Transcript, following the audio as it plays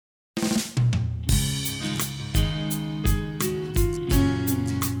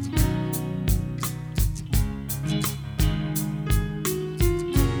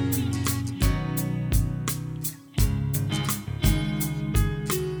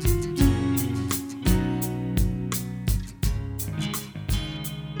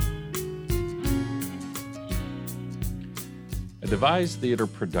devised theater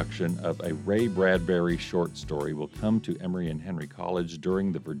production of a Ray Bradbury short story will come to Emory and Henry College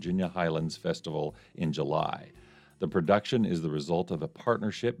during the Virginia Highlands Festival in July. The production is the result of a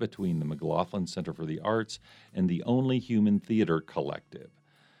partnership between the McLaughlin Center for the Arts and the Only Human Theater Collective.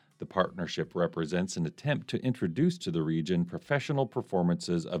 The partnership represents an attempt to introduce to the region professional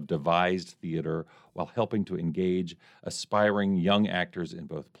performances of devised theater while helping to engage aspiring young actors in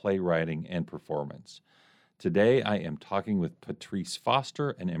both playwriting and performance. Today, I am talking with Patrice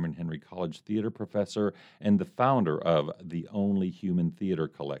Foster, an Emory and Henry College theater professor and the founder of the Only Human Theater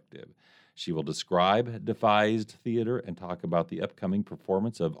Collective. She will describe devised theater and talk about the upcoming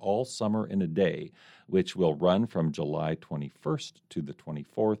performance of All Summer in a Day, which will run from July 21st to the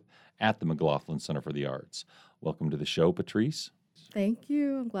 24th at the McLaughlin Center for the Arts. Welcome to the show, Patrice. Thank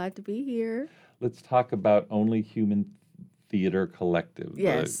you. I'm glad to be here. Let's talk about Only Human Theater Collective,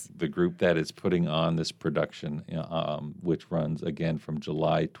 Yes. the group that is putting on this production, which runs again from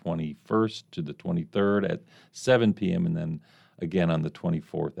July 21st to the 23rd at 7 p.m. and then again on the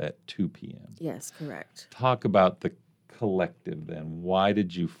 24th at 2 p.m. Yes, correct. Talk about the collective then. Why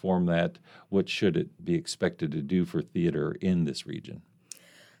did you form that? What should it be expected to do for theater in this region?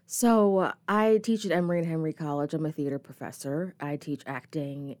 So I teach at Emory and Henry College. I'm a theater professor. I teach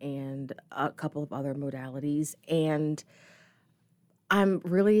acting and a couple of other modalities. And I'm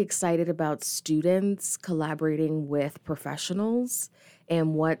really excited about students collaborating with professionals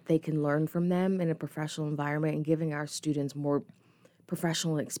and what they can learn from them in a professional environment and giving our students more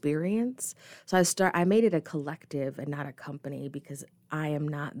professional experience. So I made it a collective and not a company because I am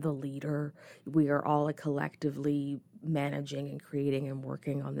not the leader. We are all collectively managing and creating and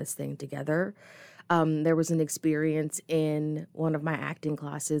working on this thing together. There was an experience in one of my acting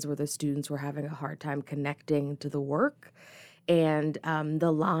classes where the students were having a hard time connecting to the work. And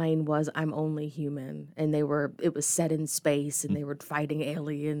the line was, "I'm only human." And it was set in space and they were fighting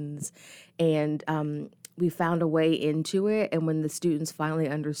aliens. And we found a way into it. And when the students finally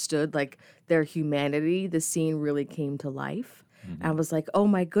understood like their humanity, the scene really came to life. Mm-hmm. I was like, oh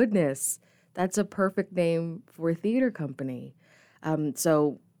my goodness, that's a perfect name for a theater company.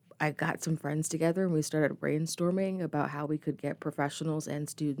 So I got some friends together and we started brainstorming about how we could get professionals and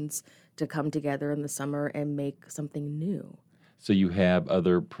students to come together in the summer and make something new. So you have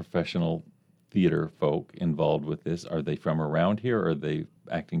other professional theater folk involved with this. Are they from around here or are they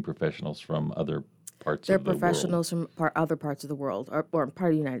acting professionals from other parts They're of the world? They're professionals from other parts of the world or part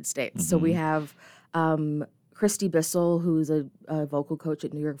of the United States. Mm-hmm. So we have Christy Bissell, who's a vocal coach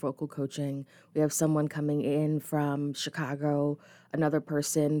at New York Vocal Coaching. We have someone coming in from Chicago, another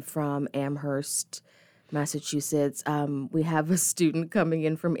person from Amherst, Massachusetts. We have a student coming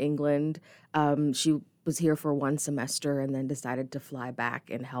in from England. She was here for one semester and then decided to fly back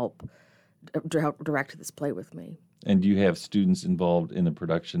and help direct this play with me. And do you have students involved in the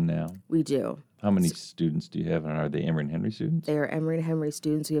production now? We do. How many students do you have, and are they Emory and Henry students? They are Emory and Henry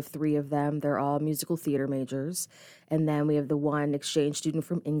students. We have 3 of them. They're all musical theater majors. And then we have the one exchange student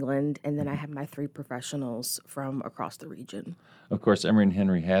from England, and then I have my 3 professionals from across the region. Of course, Emory and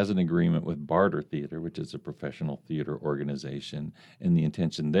Henry has an agreement with Barter Theater, which is a professional theater organization, and the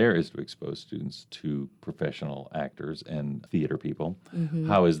intention there is to expose students to professional actors and theater people. Mm-hmm.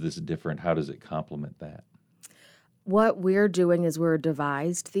 How is this different? How does it complement that? What we're doing is we're a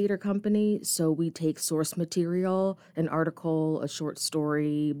devised theater company, so we take source material, an article, a short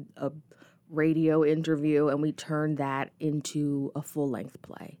story, a radio interview, and we turn that into a full-length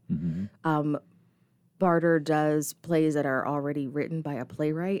play. Mm-hmm. Barter does plays that are already written by a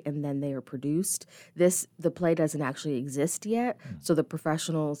playwright, and then they are produced. The play doesn't actually exist yet, so the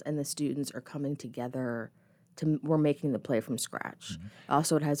professionals and the students are coming together. We're making the play from scratch. Mm-hmm.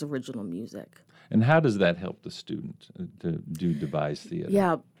 Also, it has original music. And how does that help the student to do devised theater?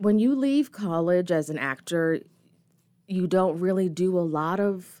 Yeah, when you leave college as an actor, you don't really do a lot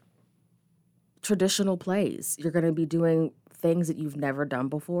of traditional plays. You're going to be doing things that you've never done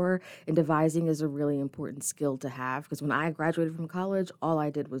before, and devising is a really important skill to have because when I graduated from college, all I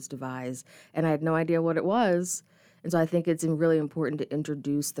did was devise, and I had no idea what it was. And so I think it's really important to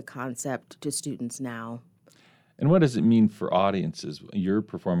introduce the concept to students now. And what does it mean for audiences? You're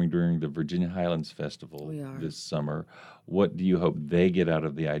performing during the Virginia Highlands Festival this summer. What do you hope they get out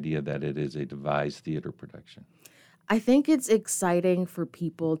of the idea that it is a devised theater production? I think it's exciting for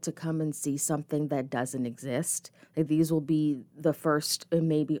people to come and see something that doesn't exist. Like these will be the first and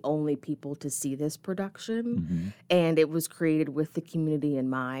maybe only people to see this production. Mm-hmm. And it was created with the community in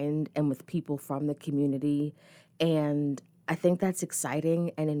mind and with people from the community. And I think that's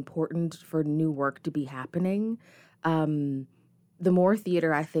exciting and important for new work to be happening. The more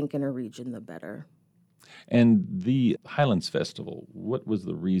theater, I think, in a region, the better. And the Highlands Festival, what was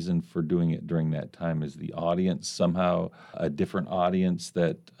the reason for doing it during that time? Is the audience somehow a different audience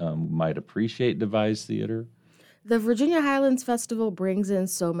that might appreciate devised theater? The Virginia Highlands Festival brings in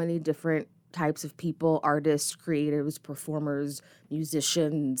so many different types of people: artists, creatives, performers,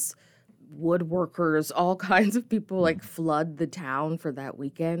 musicians, woodworkers, all kinds of people like flood the town for that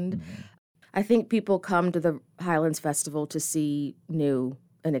weekend. Mhm. I think people come to the Highlands Festival to see new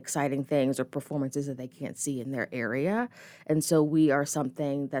and exciting things or performances that they can't see in their area. And so we are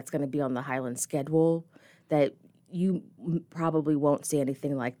something that's going to be on the Highlands schedule that you probably won't see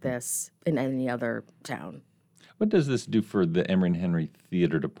anything like this in any other town. What does this do for the Emory and Henry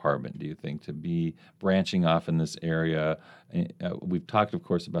Theater Department, do you think, to be branching off in this area? We've talked, of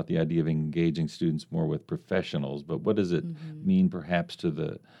course, about the idea of engaging students more with professionals, but what does it mean perhaps to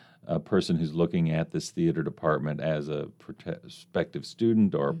the person who's looking at this theater department as a prospective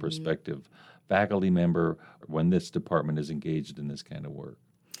student or a prospective faculty member when this department is engaged in this kind of work?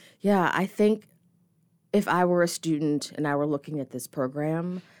 Yeah, I think if I were a student and I were looking at this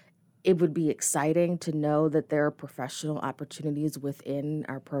program, it would be exciting to know that there are professional opportunities within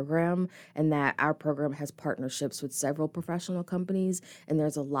our program and that our program has partnerships with several professional companies, and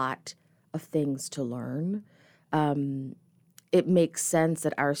there's a lot of things to learn. It makes sense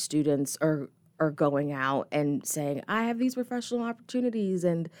that our students are going out and saying, I have these professional opportunities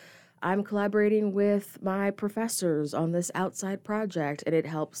and I'm collaborating with my professors on this outside project, and it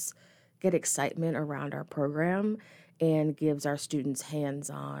helps get excitement around our program and gives our students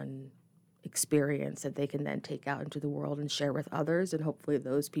hands-on experience that they can then take out into the world and share with others. And hopefully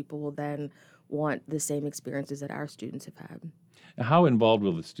those people will then want the same experiences that our students have had. How involved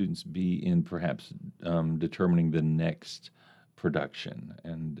will the students be in perhaps determining the next production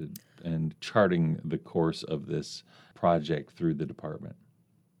and charting the course of this project through the department?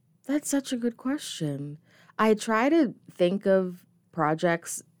 That's such a good question. I try to think of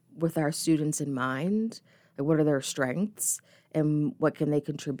projects with our students in mind. Like, what are their strengths and what can they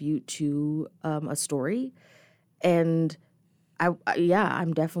contribute to a story? And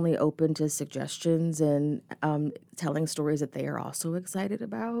I'm definitely open to suggestions and telling stories that they are also excited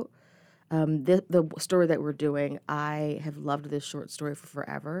about. The story that we're doing, I have loved this short story for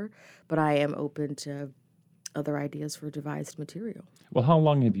forever, but I am open to other ideas for devised material. Well, how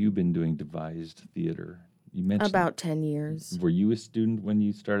long have you been doing devised theater? You mentioned About 10 years. Were you a student when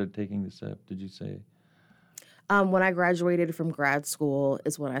you started taking this up, did you say? When I graduated from grad school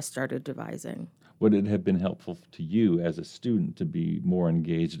is when I started devising. Would it have been helpful to you as a student to be more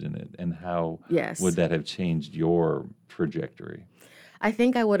engaged in it, and how Yes. would that have changed your trajectory? I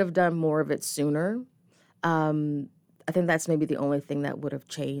think I would have done more of it sooner. I think that's maybe the only thing that would have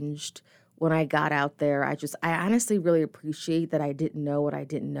changed. When I got out there, I honestly really appreciate that I didn't know what I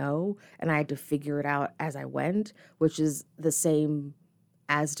didn't know, and I had to figure it out as I went, which is the same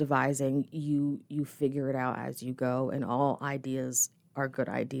as devising. You figure it out as you go, and all ideas are good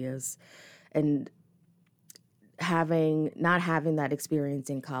ideas. And not having that experience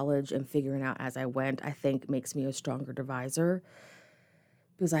in college and figuring out as I went, I think makes me a stronger deviser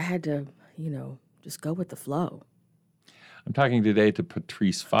because I had to, just go with the flow. I'm talking today to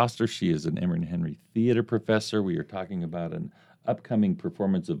Patrice Foster. She is an Emory and Henry Theater professor. We are talking about an upcoming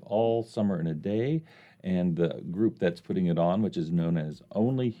performance of All Summer in a Day, and the group that's putting it on, which is known as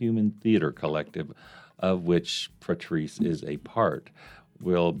Only Human Theater Collective, of which Patrice is a part.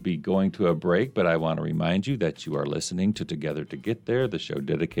 We'll be going to a break, but I want to remind you that you are listening to Together to Get There, the show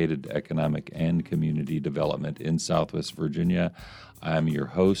dedicated to economic and community development in Southwest Virginia. I'm your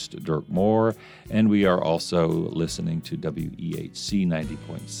host, Dirk Moore, and we are also listening to WEHC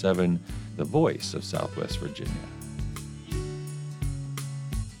 90.7, the voice of Southwest Virginia.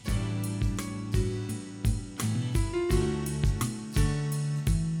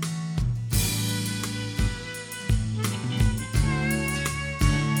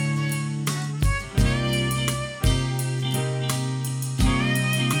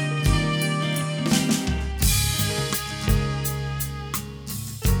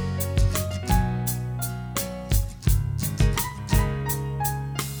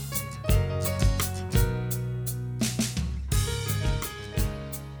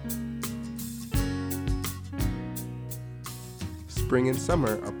 Spring and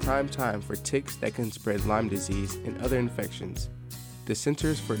summer are prime time for ticks that can spread Lyme disease and other infections. The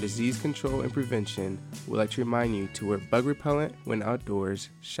Centers for Disease Control and Prevention would like to remind you to wear bug repellent when outdoors,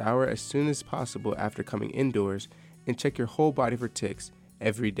 shower as soon as possible after coming indoors, and check your whole body for ticks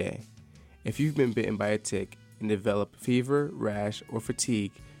every day. If you've been bitten by a tick and develop fever, rash, or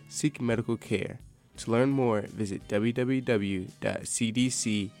fatigue, seek medical care. To learn more, visit www.cdc.gov.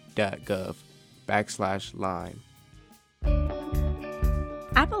 /line.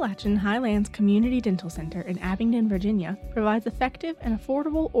 Appalachian Highlands Community Dental Center in Abingdon, Virginia provides effective and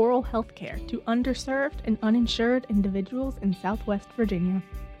affordable oral health care to underserved and uninsured individuals in Southwest Virginia.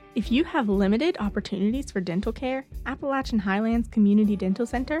 If you have limited opportunities for dental care, Appalachian Highlands Community Dental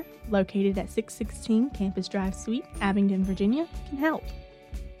Center, located at 616 Campus Drive Suite, Abingdon, Virginia, can help.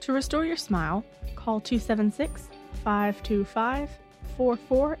 To restore your smile, call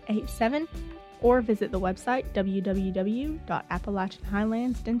 276-525-4487 or visit the website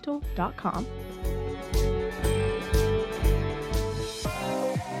www.appalachianhighlandsdental.com.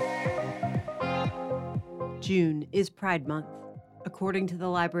 June is Pride Month. According to the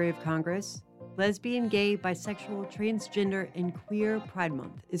Library of Congress, Lesbian, Gay, Bisexual, Transgender, and Queer Pride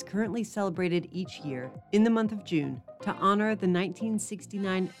Month is currently celebrated each year in the month of June to honor the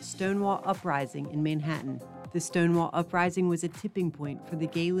 1969 Stonewall Uprising in Manhattan. The Stonewall Uprising was a tipping point for the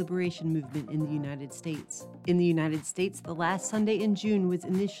gay liberation movement in the United States. In the United States, the last Sunday in June was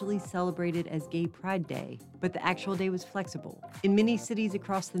initially celebrated as Gay Pride Day, but the actual day was flexible. In many cities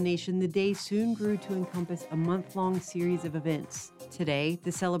across the nation, the day soon grew to encompass a month-long series of events. Today,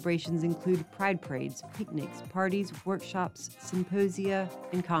 the celebrations include pride parades, picnics, parties, workshops, symposia,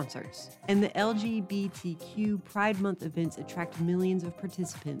 and concerts. And the LGBTQ Pride Month events attract millions of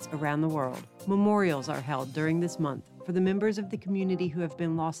participants around the world. Memorials are held during this month for the members of the community who have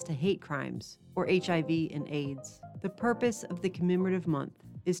been lost to hate crimes or HIV and AIDS. The purpose of the commemorative month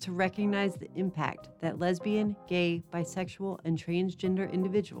is to recognize the impact that lesbian, gay, bisexual, and transgender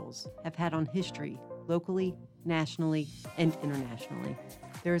individuals have had on history, locally, nationally, and internationally.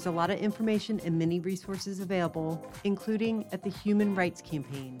 There is a lot of information and many resources available, including at the Human Rights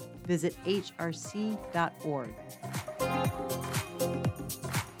Campaign. Visit hrc.org.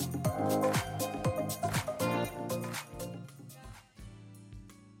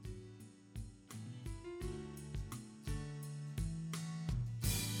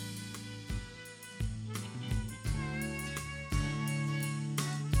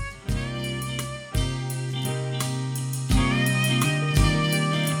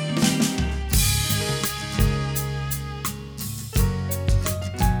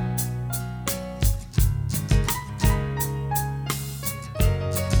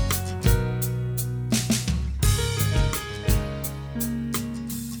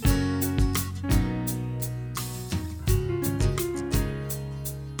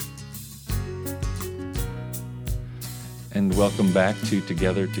 And welcome back to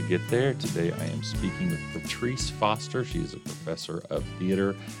Together to Get There. Today I am speaking with Patrice Foster. She is a professor of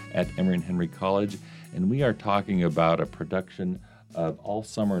theater at Emory and Henry College, and we are talking about a production of All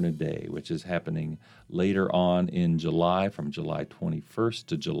Summer in a Day, which is happening later on in July, from July 21st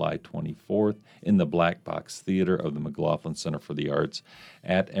to July 24th in the Black Box Theater of the McLaughlin Center for the Arts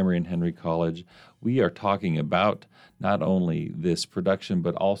at Emory and Henry College. We are talking about not only this production,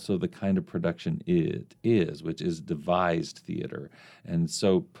 but also the kind of production it is, which is devised theater. And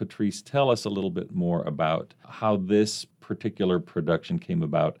so, Patrice, tell us a little bit more about how this particular production came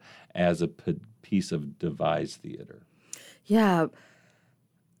about as a piece of devised theater. Yeah,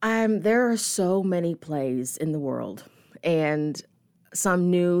 there are so many plays in the world, and some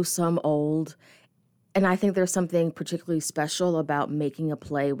new, some old. And I think there's something particularly special about making a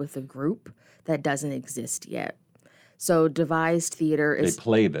play with a group that doesn't exist yet. So devised theater is a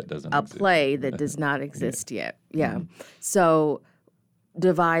play that doesn't exist. Play that does not exist yet. Yeah. Mm-hmm. So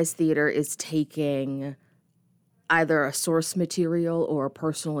devised theater is taking either a source material or a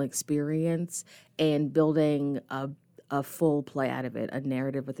personal experience and building a full play out of it, a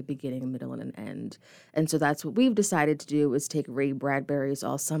narrative with a beginning, a middle, and an end. And so that's what we've decided to do, is take Ray Bradbury's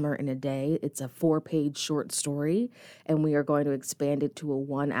All Summer in a Day. It's a 4-page short story, and we are going to expand it to a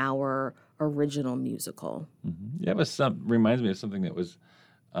 1-hour original musical. Mm-hmm. Yeah, it reminds me of something that was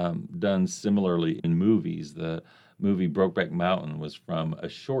done similarly in movies. The movie Brokeback Mountain was from a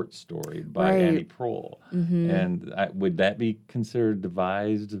short story by Annie Proulx. Mm-hmm. And would that be considered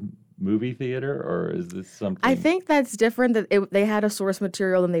devised movie theater, or is this something? I think that's different. That they had a source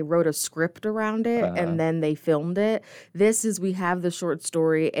material and they wrote a script around it, and then they filmed it. This is, we have the short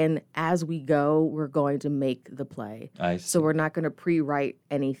story, and as we go, we're going to make the play. I see. So we're not going to pre-write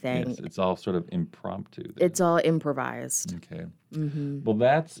anything. Yes, it's all sort of impromptu then. It's all improvised. Okay. Mm-hmm. Well,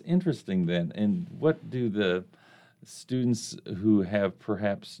 that's interesting then. And what do the students who have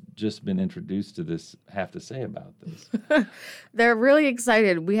perhaps just been introduced to this have to say about this? They're really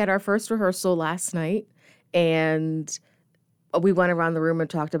excited. We had our first rehearsal last night, and we went around the room and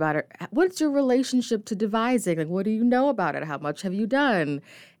talked about it. What's your relationship to devising? Like, what do you know about it? How much have you done?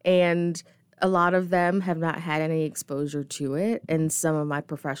 And A lot of them have not had any exposure to it, and some of my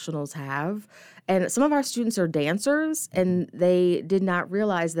professionals have. And some of our students are dancers, and they did not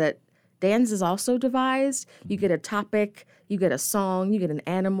realize that dance is also devised. You get a topic, you get a song, you get an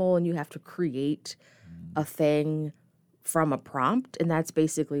animal, and you have to create a thing from a prompt, and that's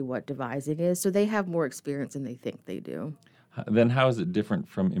basically what devising is. So they have more experience than they think they do. Then how is it different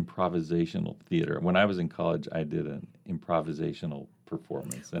from improvisational theater? When I was in college, I did an improvisational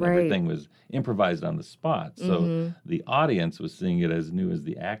performance, and everything was improvised on the spot. So the audience was seeing it as new as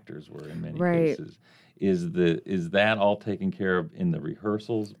the actors were in many cases. Is that all taken care of in the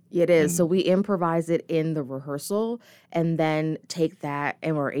rehearsals? It is. So we improvise it in the rehearsal and then take that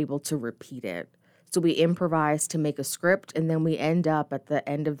and we're able to repeat it. So we improvise to make a script, and then we end up at the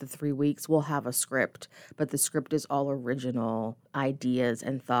end of the 3 weeks, we'll have a script, but the script is all original ideas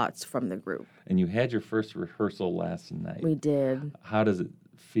and thoughts from the group. And you had your first rehearsal last night. We did. How does it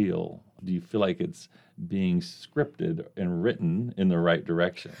feel? Do you feel like it's being scripted and written in the right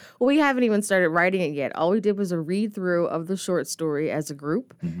direction? Well, we haven't even started writing it yet. All we did was a read through of the short story as a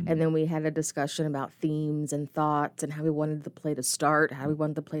group, and then we had a discussion about themes and thoughts and how we wanted the play to start, how we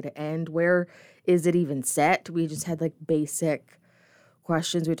wanted the play to end, where is it even set? We just had like basic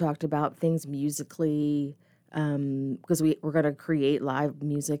questions. We talked about things musically, because we're going to create live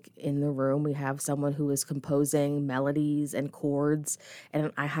music in the room. We have someone who is composing melodies and chords,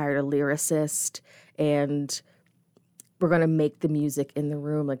 and I hired a lyricist, and we're going to make the music in the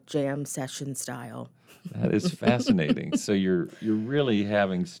room like jam session style. That is fascinating. So you're really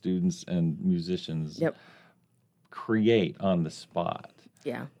having students and musicians create on the spot.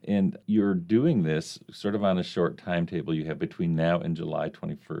 Yeah. And you're doing this sort of on a short timetable you have between now and July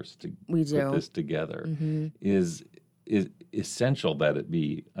 21st to put this together. Is essential that it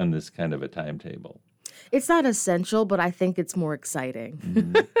be on this kind of a timetable? It's not essential, but I think it's more exciting.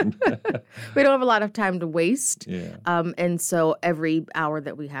 We don't have a lot of time to waste. Yeah. And so every hour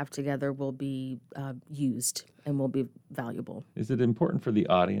that we have together will be used and will be valuable. Is it important for the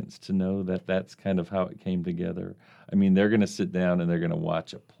audience to know that that's kind of how it came together? I mean, they're going to sit down and they're going to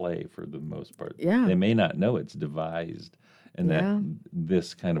watch a play for the most part. Yeah. They may not know it's devised and that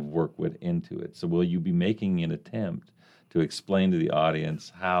this kind of work went into it. So will you be making an attempt to explain to the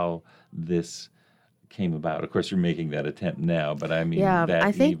audience how this came about? Of course, you're making that attempt now, but I mean,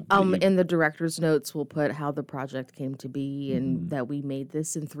 I think in the director's notes we'll put how the project came to be and that we made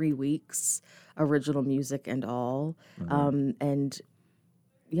this in 3 weeks, original music and all. And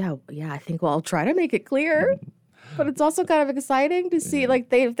I think I'll try to make it clear. But it's also kind of exciting to see,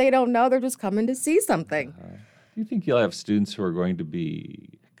 like, if they don't know, they're just coming to see something. Do you think you'll have students who are going to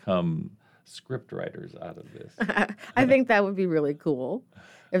become script writers out of this? I think that would be really cool.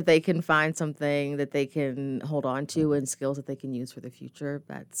 If they can find something that they can hold on to and skills that they can use for the future,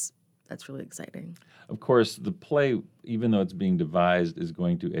 that's really exciting. Of course, the play, even though it's being devised, is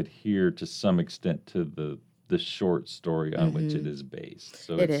going to adhere to some extent to the short story on which it is based.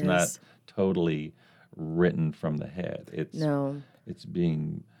 So it's not totally written from the head. It's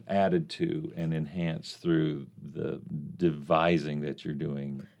being added to and enhanced through the devising that you're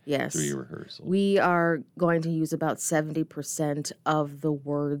doing through your rehearsal. We are going to use about 70% of the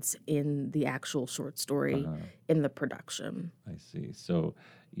words in the actual short story in the production. I see. So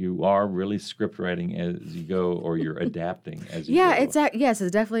you are really script writing as you go, or you're adapting as you go. Yes,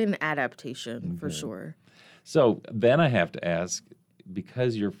 it's definitely an adaptation for sure. So then I have to ask,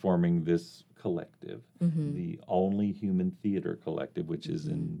 because you're forming this collective, the Only Human Theater Collective, which is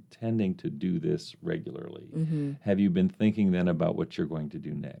intending to do this regularly. Have you been thinking then about what you're going to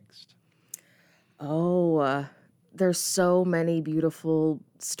do next? There's so many beautiful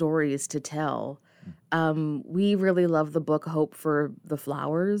stories to tell. We really love the book Hope for the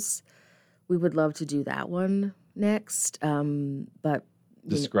Flowers. We would love to do that one next, but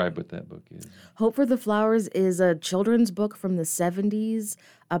describe what that book is. Hope for the Flowers is a children's book from the 70s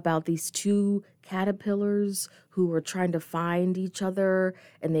about these two caterpillars who were trying to find each other,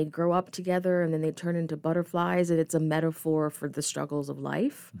 and they grow up together and then they turn into butterflies, and it's a metaphor for the struggles of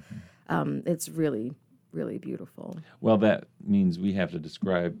life. It's really, really beautiful. Well, that means we have to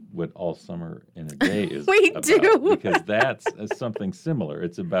describe what All Summer in a Day is about. Do. Because that's something similar.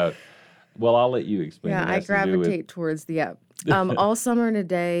 It's about, well, I'll let you explain. Yeah, I gravitate towards the All Summer in a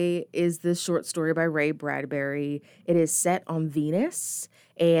Day is this short story by Ray Bradbury. It is set on Venus,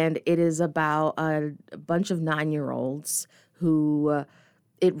 and it is about a bunch of 9-year-olds who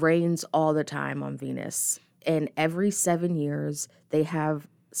it rains all the time on Venus. And every 7 years, they have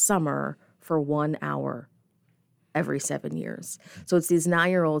summer for 1 hour. every 7 years. So it's these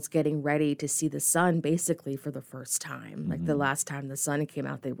 9-year-olds getting ready to see the sun basically for the first time. Like the last time the sun came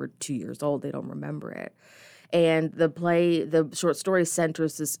out, they were 2 years old. They don't remember it. And the short story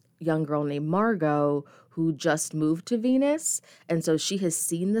centers this young girl named Margot who just moved to Venus. And so she has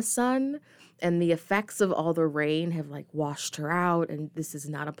seen the sun, and the effects of all the rain have like washed her out. And this is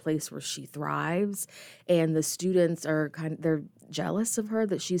not a place where she thrives. And the students are they're jealous of her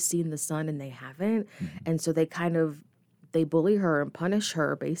that she's seen the sun and they haven't. And so they bully her and punish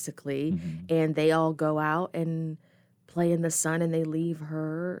her basically. And they all go out and play in the sun and they leave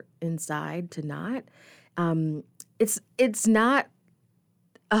her inside to not. It's not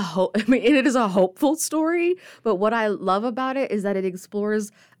it is a hopeful story, but what I love about it is that it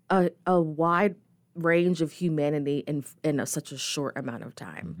explores a wide range of humanity in such a short amount of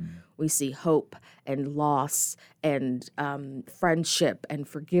time. We see hope and loss and friendship and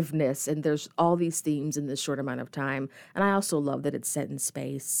forgiveness, and there's all these themes in this short amount of time. And I also love that it's set in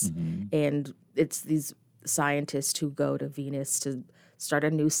space, and it's these scientists who go to Venus to start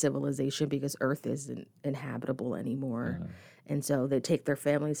a new civilization because Earth isn't inhabitable anymore. And so they take their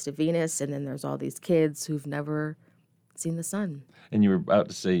families to Venus, and then there's all these kids who've never seen the sun. And you were about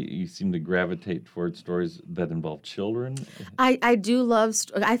to say you seem to gravitate towards stories that involve children. I do love,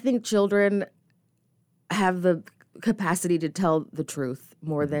 I think children have the capacity to tell the truth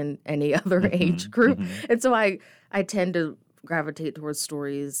more than any other age group. And so I tend to gravitate towards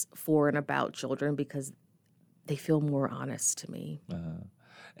stories for and about children because they feel more honest to me.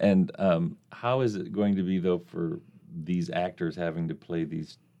 And how is it going to be, though, for these actors having to play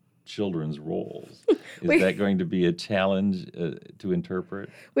these children's roles? Is that going to be a challenge to interpret?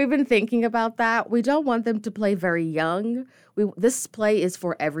 We've been thinking about that. We don't want them to play very young. This play is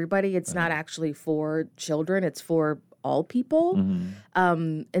for everybody. It's not actually for children. It's for all people.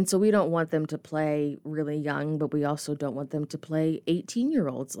 And so we don't want them to play really young, but we also don't want them to play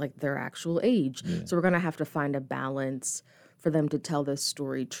 18-year-olds like their actual age. So we're going to have to find a balance for them to tell this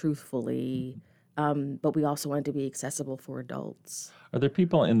story truthfully, but we also want it to be accessible for adults. Are there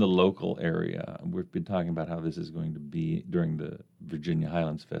people in the local area? We've been talking about how this is going to be during the Virginia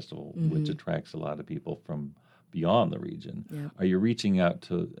Highlands Festival, which attracts a lot of people from beyond the region. Are you reaching out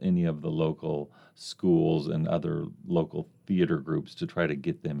to any of the local schools and other local theater groups to try to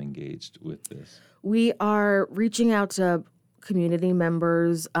get them engaged with this? We are reaching out to community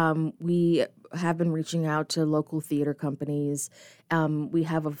members. We have been reaching out to local theater companies. We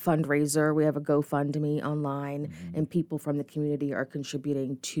have a fundraiser. We have a GoFundMe online, and people from the community are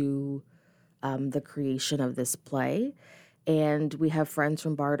contributing to the creation of this play. And we have friends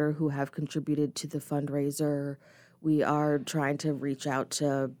from Barter who have contributed to the fundraiser. We are trying to reach out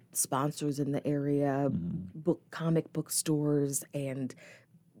to sponsors in the area, comic book stores, and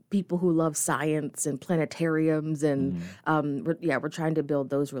people who love science and planetariums. And we're trying to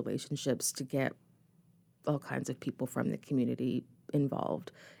build those relationships to get all kinds of people from the community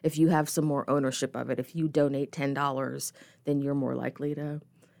involved. If you have some more ownership of it, if you donate $10, then you're more likely to,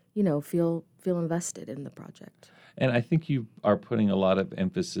 feel invested in the project. And I think you are putting a lot of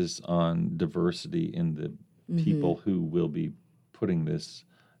emphasis on diversity in the people who will be putting this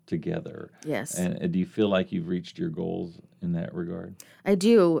together. Yes. And do you feel like you've reached your goals in that regard? I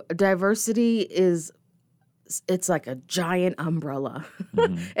do. Diversity it's like a giant umbrella,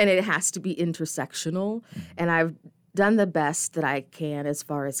 and it has to be intersectional. And I've done the best that I can as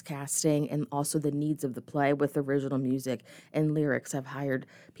far as casting and also the needs of the play with original music and lyrics. I've hired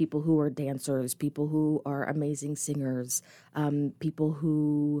people who are dancers, people who are amazing singers, people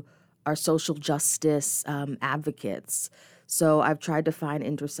who are social justice advocates. So I've tried to find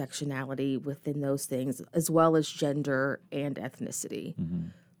intersectionality within those things, as well as gender and ethnicity.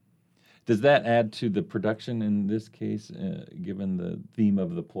 Does that add to the production in this case, given the theme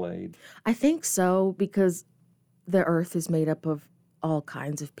of the play? I think so, because the earth is made up of all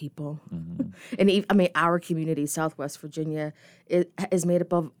kinds of people. And our community, Southwest Virginia, is made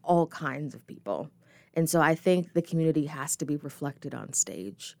up of all kinds of people. And so I think the community has to be reflected on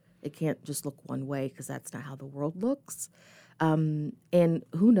stage. It can't just look one way, because that's not how the world looks. And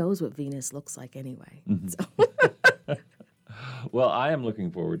who knows what Venus looks like anyway. So. Well, I am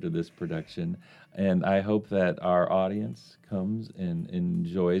looking forward to this production, and I hope that our audience comes and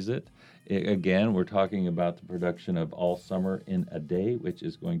enjoys it. Again, we're talking about the production of All Summer in a Day, which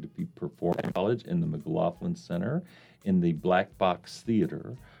is going to be performed in college in the McLaughlin Center in the Black Box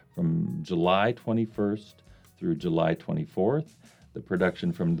Theater from July 21st through July 24th. The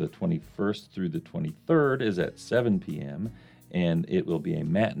production from the 21st through the 23rd is at 7 p.m., and it will be a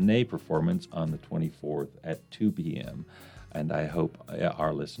matinee performance on the 24th at 2 p.m. And I hope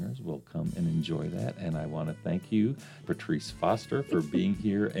our listeners will come and enjoy that. And I want to thank you, Patrice Foster, for being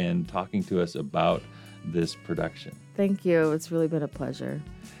here and talking to us about this production. Thank you. It's really been a pleasure.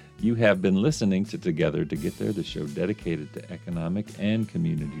 You have been listening to Together to Get There, the show dedicated to economic and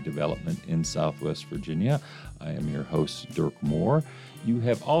community development in Southwest Virginia. I am your host, Dirk Moore. You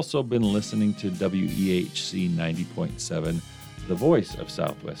have also been listening to WEHC 90.7, the voice of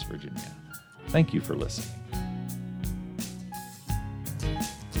Southwest Virginia. Thank you for listening.